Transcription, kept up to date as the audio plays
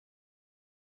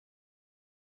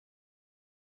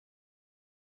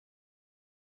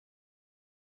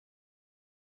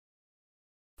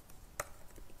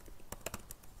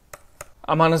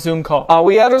I'm on a Zoom call. Are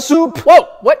we out of soup? Whoa!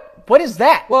 What is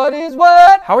that? What is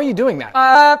what? How are you doing that?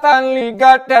 I finally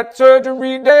got that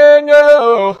surgery done,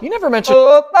 yo. You never mentioned...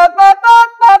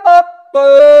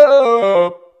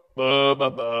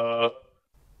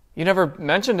 You never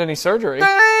mentioned any surgery.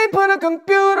 They put a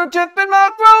computer chip in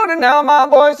my throat and now my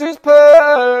voice is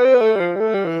perfect.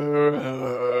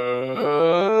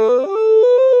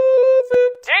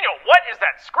 Daniel, what is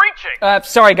that screeching?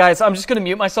 Sorry guys, I'm just gonna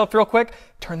mute myself real quick.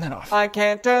 Turn that off. I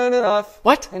can't turn it off.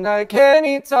 What? And I can't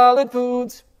eat solid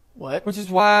foods. What? Which is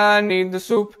why I need the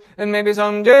soup and maybe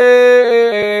some J-Lo.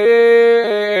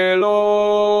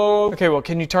 Okay, well,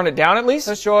 can you turn it down at least?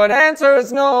 The short answer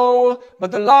is no,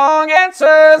 but the long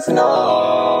answer is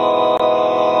no.